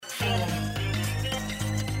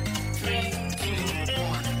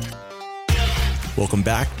Welcome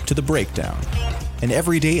back to The Breakdown, an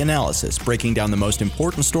everyday analysis breaking down the most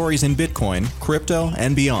important stories in Bitcoin, crypto,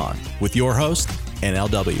 and beyond, with your host,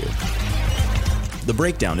 NLW. The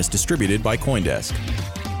Breakdown is distributed by CoinDesk.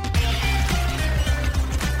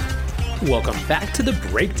 Welcome back to The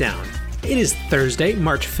Breakdown. It is Thursday,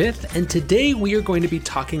 March 5th, and today we are going to be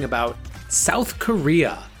talking about South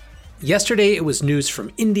Korea. Yesterday it was news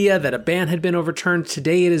from India that a ban had been overturned.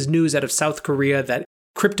 Today it is news out of South Korea that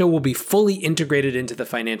crypto will be fully integrated into the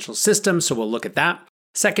financial system, so we'll look at that.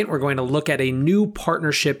 Second, we're going to look at a new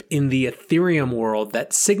partnership in the Ethereum world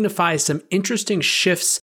that signifies some interesting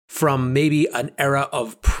shifts from maybe an era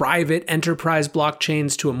of private enterprise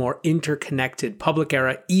blockchains to a more interconnected public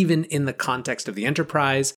era, even in the context of the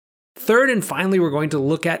enterprise. Third, and finally, we're going to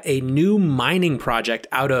look at a new mining project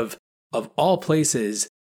out of all places,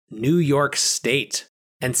 New York State,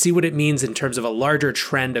 and see what it means in terms of a larger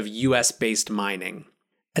trend of US-based mining.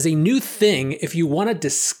 As a new thing, if you want to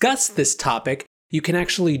discuss this topic, you can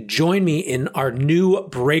actually join me in our new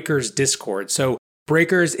Breakers Discord. So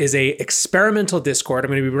Breakers is a experimental Discord.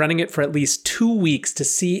 I'm going to be running it for at least 2 weeks to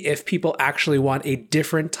see if people actually want a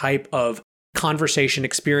different type of conversation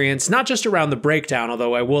experience, not just around the breakdown,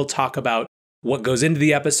 although I will talk about what goes into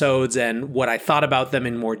the episodes and what I thought about them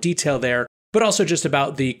in more detail there, but also just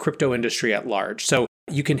about the crypto industry at large. So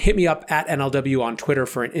you can hit me up at NLW on Twitter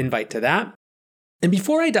for an invite to that. And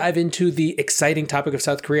before I dive into the exciting topic of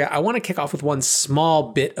South Korea, I want to kick off with one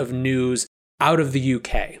small bit of news out of the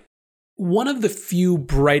UK. One of the few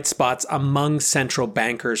bright spots among central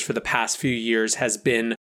bankers for the past few years has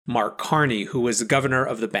been Mark Carney, who was the governor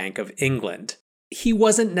of the Bank of England. He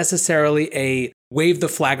wasn't necessarily a wave the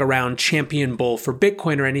flag around champion bull for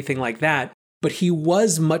Bitcoin or anything like that, but he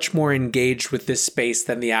was much more engaged with this space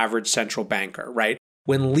than the average central banker, right?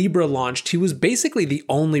 When Libra launched, he was basically the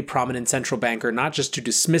only prominent central banker, not just to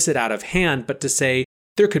dismiss it out of hand, but to say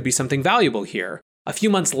there could be something valuable here. A few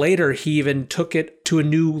months later, he even took it to a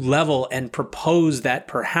new level and proposed that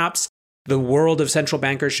perhaps the world of central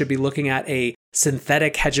bankers should be looking at a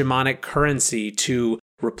synthetic hegemonic currency to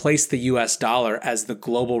replace the US dollar as the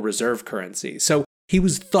global reserve currency. So he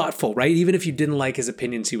was thoughtful, right? Even if you didn't like his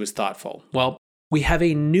opinions, he was thoughtful. Well, we have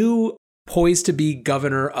a new poised to be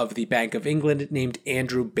governor of the Bank of England named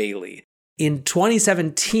Andrew Bailey. In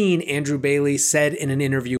 2017, Andrew Bailey said in an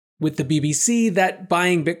interview with the BBC that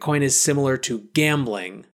buying Bitcoin is similar to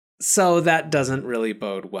gambling. So that doesn't really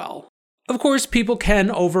bode well. Of course, people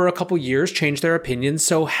can, over a couple years, change their opinions,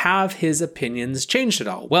 so have his opinions changed at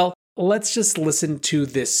all? Well, let's just listen to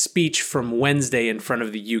this speech from Wednesday in front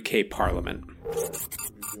of the UK Parliament.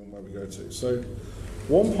 Where we go to. So,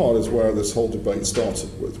 one part is where this whole debate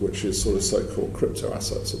started with, which is sort of so-called crypto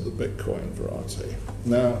assets of the Bitcoin variety.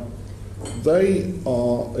 Now, they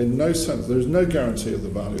are, in no sense, there is no guarantee of the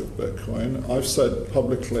value of Bitcoin. I've said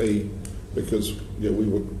publicly, because we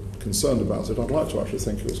were concerned about it, I'd like to actually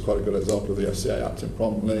think it was quite a good example of the FCA acting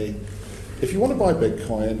promptly. If you want to buy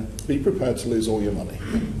Bitcoin, be prepared to lose all your money.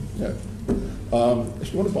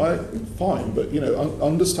 If you want to buy it, fine, but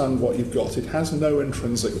understand what you've got. It has no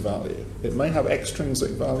intrinsic value. It may have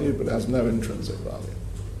extrinsic value, but it has no intrinsic value.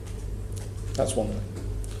 That's one thing.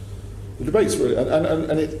 The debate's really,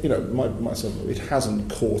 and it, myself, it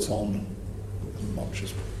hasn't caught on as much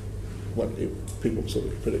as people sort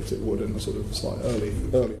of predict it would in the sort of slight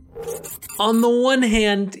early. On the one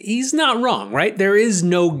hand, he's not wrong, right? There is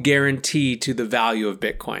no guarantee to the value of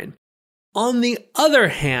Bitcoin. On the other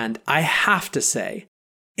hand, I have to say,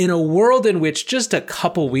 in a world in which just a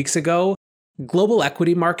couple weeks ago, global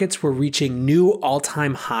equity markets were reaching new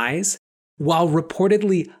all-time highs, while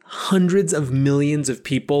reportedly hundreds of millions of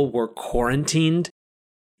people were quarantined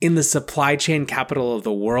in the supply chain capital of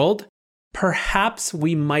the world, perhaps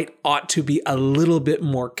we ought to be a little bit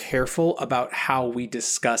more careful about how we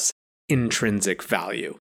discuss intrinsic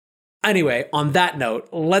value. Anyway, on that note,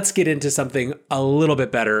 let's get into something a little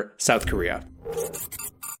bit better, South Korea.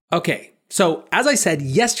 Okay, so as I said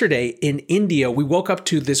yesterday in India, we woke up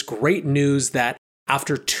to this great news that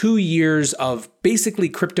after 2 years of basically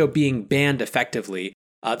crypto being banned effectively,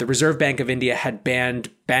 the Reserve Bank of India had banned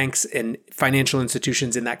banks and financial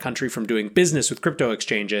institutions in that country from doing business with crypto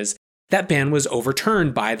exchanges. That ban was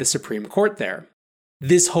overturned by the Supreme Court there.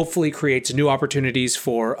 This hopefully creates new opportunities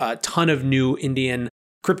for a ton of new Indian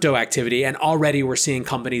crypto activity, and already we're seeing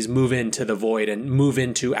companies move into the void and move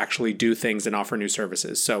in to actually do things and offer new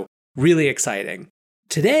services. So really exciting.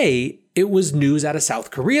 Today, it was news out of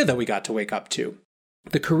South Korea that we got to wake up to.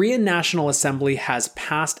 The Korean National Assembly has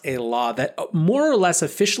passed a law that more or less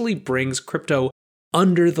officially brings crypto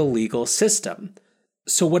under the legal system.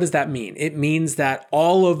 So what does that mean? It means that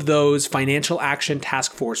all of those Financial Action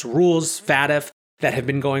Task Force rules, FATF, that have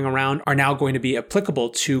been going around are now going to be applicable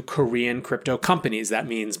to Korean crypto companies. That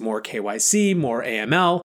means more KYC, more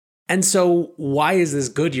AML. And so why is this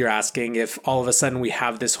good, you're asking, if all of a sudden we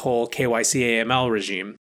have this whole KYC AML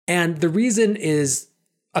regime? And the reason is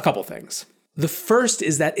a couple things. The first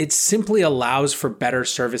is that it simply allows for better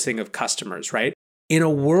servicing of customers, right? In a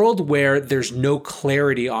world where there's no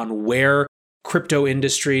clarity on where the crypto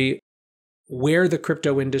industry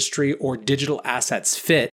or digital assets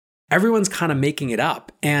fit, everyone's kind of making it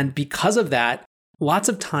up. And because of that, lots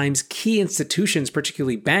of times key institutions,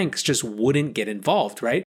 particularly banks, just wouldn't get involved,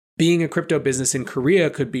 right? Being a crypto business in Korea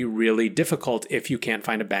could be really difficult if you can't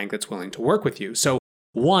find a bank that's willing to work with you. So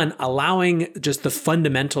one, allowing just the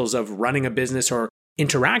fundamentals of running a business or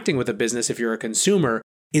interacting with a business if you're a consumer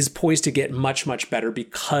is poised to get much, much better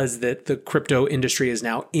because the crypto industry is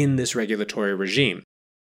now in this regulatory regime.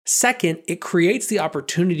 Second, it creates the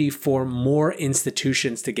opportunity for more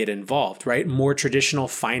institutions to get involved, right? More traditional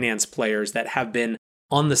finance players that have been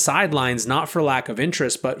on the sidelines, not for lack of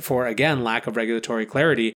interest, but for, again, lack of regulatory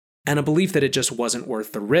clarity and a belief that it just wasn't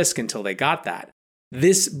worth the risk until they got that.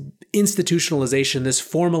 This institutionalization, this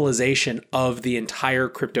formalization of the entire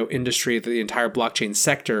crypto industry, the entire blockchain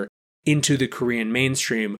sector into the Korean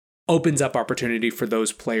mainstream opens up opportunity for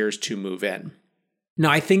those players to move in. Now,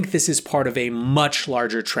 I think this is part of a much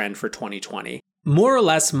larger trend for 2020. More or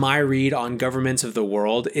less, my read on governments of the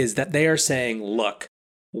world is that they are saying, look,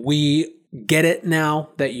 we get it now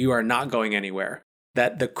that you are not going anywhere,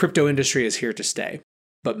 that the crypto industry is here to stay.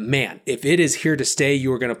 But man, if it is here to stay,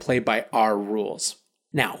 you are going to play by our rules.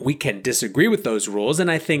 Now, we can disagree with those rules,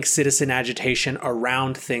 and I think citizen agitation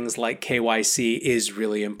around things like KYC is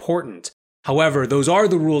really important. However, those are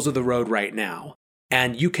the rules of the road right now.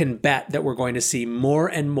 And you can bet that we're going to see more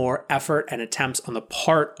and more effort and attempts on the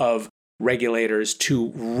part of regulators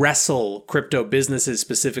to wrestle crypto businesses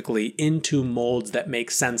specifically into molds that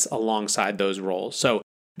make sense alongside those roles. So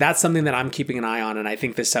that's something that I'm keeping an eye on, and I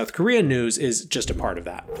think the South Korean news is just a part of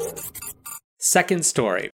that. Second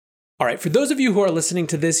story. All right, for those of you who are listening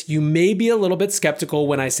to this, you may be a little bit skeptical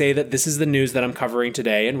when I say that this is the news that I'm covering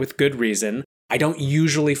today, and with good reason. I don't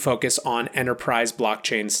usually focus on enterprise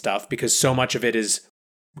blockchain stuff because so much of it is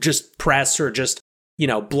just press or just,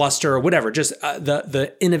 bluster or whatever, just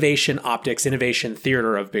the innovation optics, innovation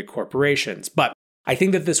theater of big corporations. But I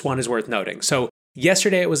think that this one is worth noting. So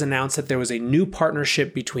yesterday it was announced that there was a new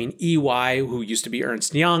partnership between EY, who used to be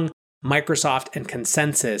Ernst & Young, Microsoft, and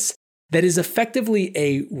ConsenSys that is effectively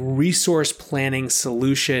a resource planning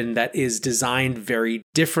solution that is designed very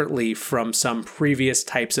differently from some previous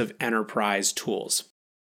types of enterprise tools.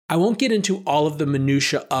 I won't get into all of the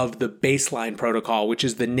minutia of the baseline protocol, which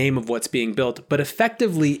is the name of what's being built, but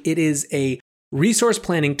effectively it is a resource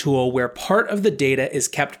planning tool where part of the data is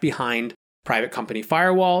kept behind private company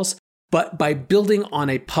firewalls, but by building on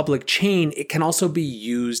a public chain, it can also be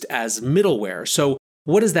used as middleware. So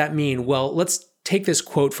what does that mean? Well, let's take this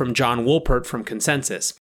quote from John Wolpert from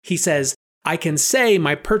ConsenSys. He says, "I can say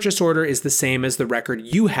my purchase order is the same as the record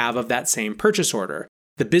you have of that same purchase order.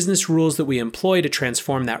 The business rules that we employ to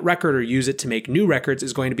transform that record or use it to make new records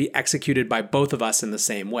is going to be executed by both of us in the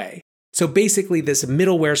same way." So basically, this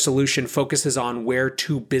middleware solution focuses on where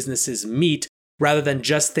two businesses meet rather than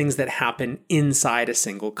just things that happen inside a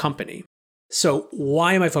single company. So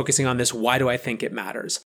why am I focusing on this? Why do I think it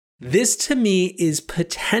matters? This to me is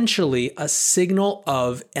potentially a signal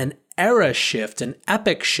of an era shift, an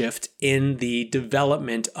epic shift in the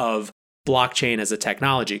development of blockchain as a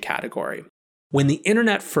technology category. When the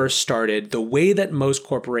internet first started, the way that most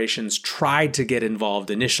corporations tried to get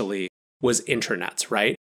involved initially was intranets,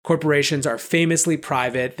 right? Corporations are famously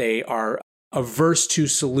private. They are averse to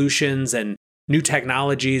solutions and new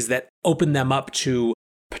technologies that open them up to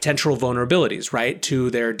potential vulnerabilities, right?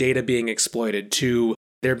 To their data being exploited, to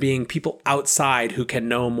there being people outside who can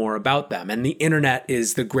know more about them. And the internet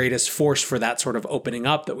is the greatest force for that sort of opening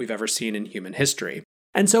up that we've ever seen in human history.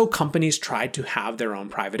 And so companies tried to have their own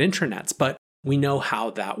private intranets, but we know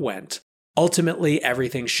how that went. Ultimately,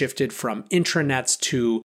 everything shifted from intranets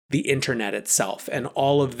to the internet itself. And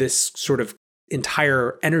all of this sort of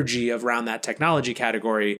entire energy around that technology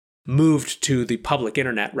category moved to the public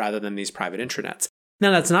internet rather than these private intranets. Now,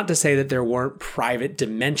 that's not to say that there weren't private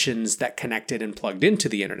dimensions that connected and plugged into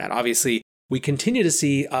the internet. Obviously, we continue to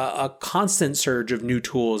see a constant surge of new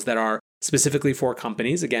tools that are specifically for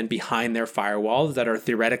companies, again, behind their firewalls, that are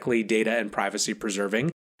theoretically data and privacy preserving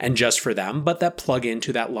and just for them, but that plug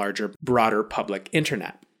into that larger, broader public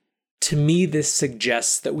internet. To me, this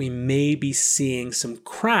suggests that we may be seeing some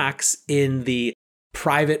cracks in the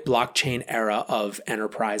private blockchain era of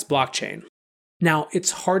enterprise blockchain. Now, it's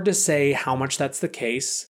hard to say how much that's the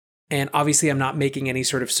case. And obviously, I'm not making any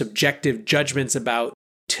sort of subjective judgments about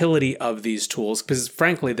utility of these tools, because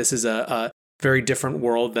frankly, this is a very different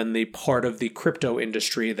world than the part of the crypto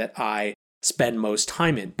industry that I spend most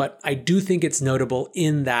time in. But I do think it's notable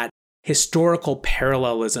in that historical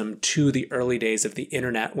parallelism to the early days of the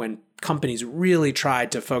internet, when companies really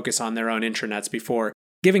tried to focus on their own intranets before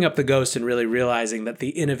giving up the ghost and really realizing that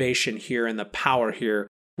the innovation here and the power here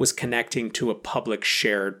was connecting to a public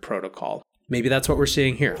shared protocol. Maybe that's what we're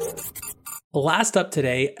seeing here. Last up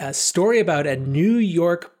today, a story about a New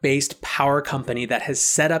York-based power company that has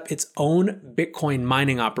set up its own Bitcoin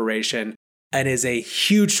mining operation and is a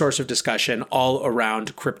huge source of discussion all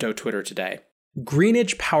around crypto Twitter today.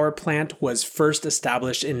 Greenidge Power Plant was first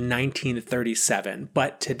established in 1937,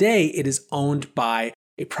 but today it is owned by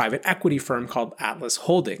a private equity firm called Atlas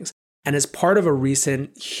Holdings. And as part of a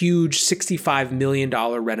recent huge $65 million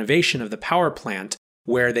renovation of the power plant,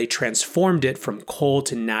 where they transformed it from coal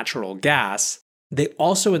to natural gas, they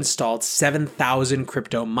also installed 7,000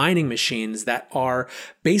 crypto mining machines that are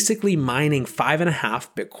basically mining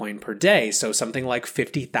 5.5 Bitcoin per day, so something like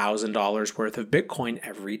 $50,000 worth of Bitcoin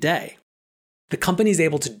every day. The company is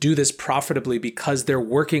able to do this profitably because they're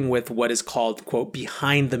working with what is called, quote,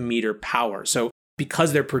 behind the meter power. So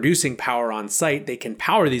because they're producing power on site, they can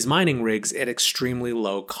power these mining rigs at extremely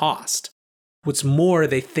low cost. What's more,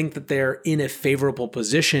 they think that they're in a favorable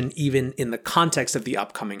position even in the context of the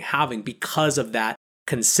upcoming halving because of that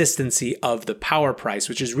consistency of the power price,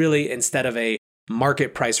 which is really, instead of a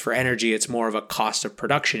market price for energy, it's more of a cost of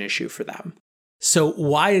production issue for them. So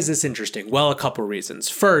why is this interesting? Well, a couple reasons.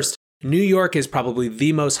 First, New York is probably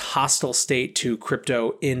the most hostile state to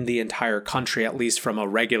crypto in the entire country, at least from a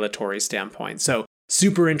regulatory standpoint. So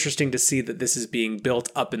super interesting to see that this is being built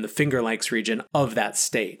up in the Finger Lakes region of that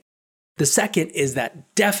state. The second is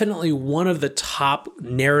that definitely one of the top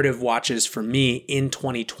narrative watches for me in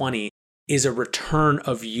 2020 is a return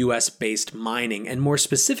of US-based mining, and more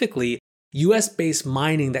specifically, US-based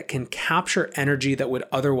mining that can capture energy that would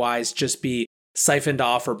otherwise just be siphoned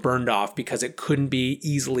off or burned off because it couldn't be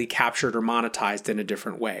easily captured or monetized in a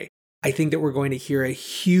different way. I think that we're going to hear a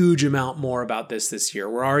huge amount more about this year.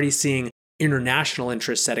 We're already seeing international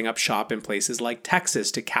interest setting up shop in places like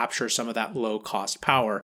Texas to capture some of that low-cost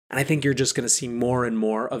power. And I think you're just going to see more and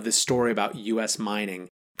more of this story about US mining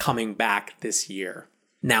coming back this year.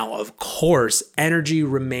 Now, of course, energy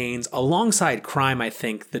remains, alongside crime, I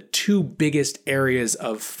think, the two biggest areas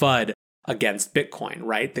of FUD against Bitcoin,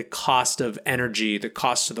 right? The cost of energy, the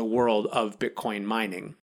cost to the world of Bitcoin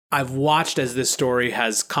mining. I've watched as this story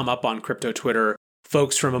has come up on crypto Twitter,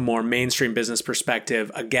 folks from a more mainstream business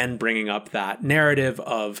perspective, again, bringing up that narrative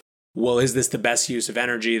of, well, is this the best use of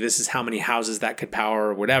energy? This is how many houses that could power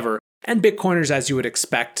or whatever. And Bitcoiners, as you would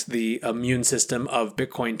expect the immune system of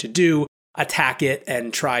Bitcoin to do, attack it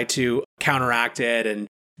and try to counteract it and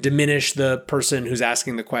diminish the person who's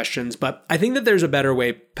asking the questions. But I think that there's a better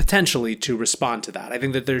way potentially to respond to that. I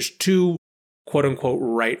think that there's two quote unquote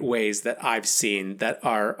right ways that I've seen that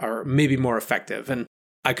are maybe more effective. And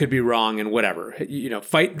I could be wrong and whatever,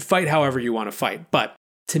 fight however you want to fight. But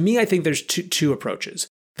to me, I think there's two approaches.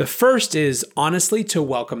 The first is honestly to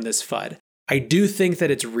welcome this FUD. I do think that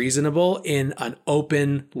it's reasonable in an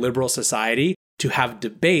open liberal society to have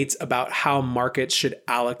debates about how markets should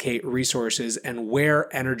allocate resources and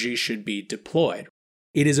where energy should be deployed.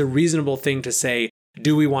 It is a reasonable thing to say,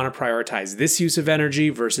 do we want to prioritize this use of energy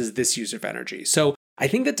versus this use of energy? So I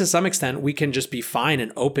think that to some extent, we can just be fine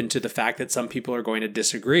and open to the fact that some people are going to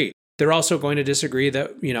disagree. They're also going to disagree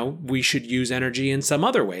that, we should use energy in some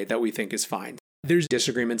other way that we think is fine. There's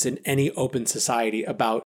disagreements in any open society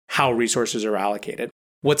about how resources are allocated.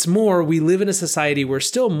 What's more, we live in a society where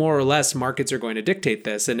still more or less markets are going to dictate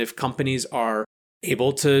this. And if companies are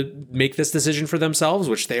able to make this decision for themselves,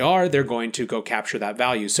 which they are, they're going to go capture that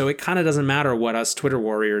value. So it kind of doesn't matter what us Twitter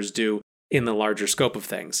warriors do in the larger scope of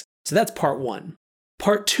things. So that's part one.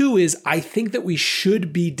 Part two is I think that we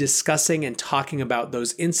should be discussing and talking about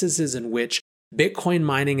those instances in which Bitcoin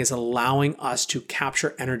mining is allowing us to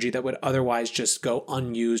capture energy that would otherwise just go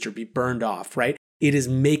unused or be burned off, right? It is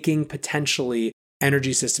making potentially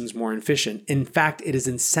energy systems more efficient. In fact, it is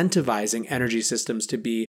incentivizing energy systems to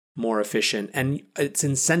be more efficient, and it's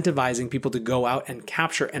incentivizing people to go out and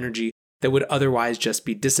capture energy that would otherwise just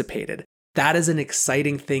be dissipated. That is an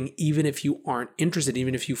exciting thing, even if you aren't interested,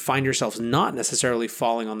 even if you find yourselves not necessarily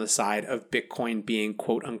falling on the side of Bitcoin being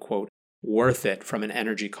quote unquote worth it from an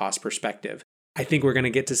energy cost perspective. I think we're going to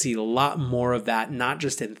get to see a lot more of that, not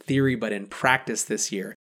just in theory, but in practice this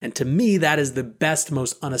year. And to me, that is the best,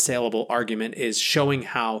 most unassailable argument, is showing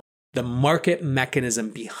how the market mechanism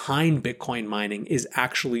behind Bitcoin mining is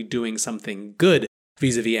actually doing something good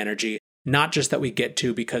vis-a-vis energy, not just that we get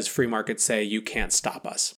to because free markets say you can't stop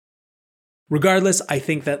us. Regardless, I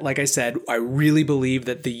think that, like I said, I really believe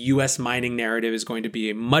that the US mining narrative is going to be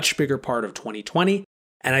a much bigger part of 2020,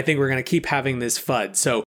 and I think we're going to keep having this FUD.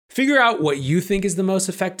 So figure out what you think is the most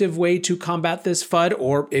effective way to combat this FUD,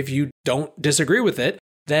 or if you don't disagree with it,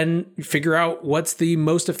 then figure out what's the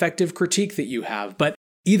most effective critique that you have. But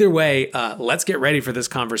either way, let's get ready for this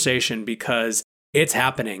conversation because it's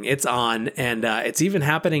happening, it's on, and it's even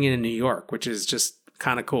happening in New York, which is just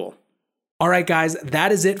kind of cool. All right, guys,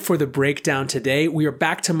 that is it for the breakdown today. We are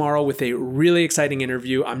back tomorrow with a really exciting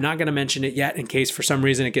interview. I'm not going to mention it yet in case for some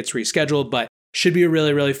reason it gets rescheduled, but should be a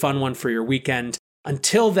really, really fun one for your weekend.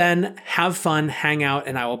 Until then, have fun, hang out,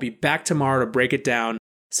 and I will be back tomorrow to break it down.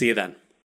 See you then.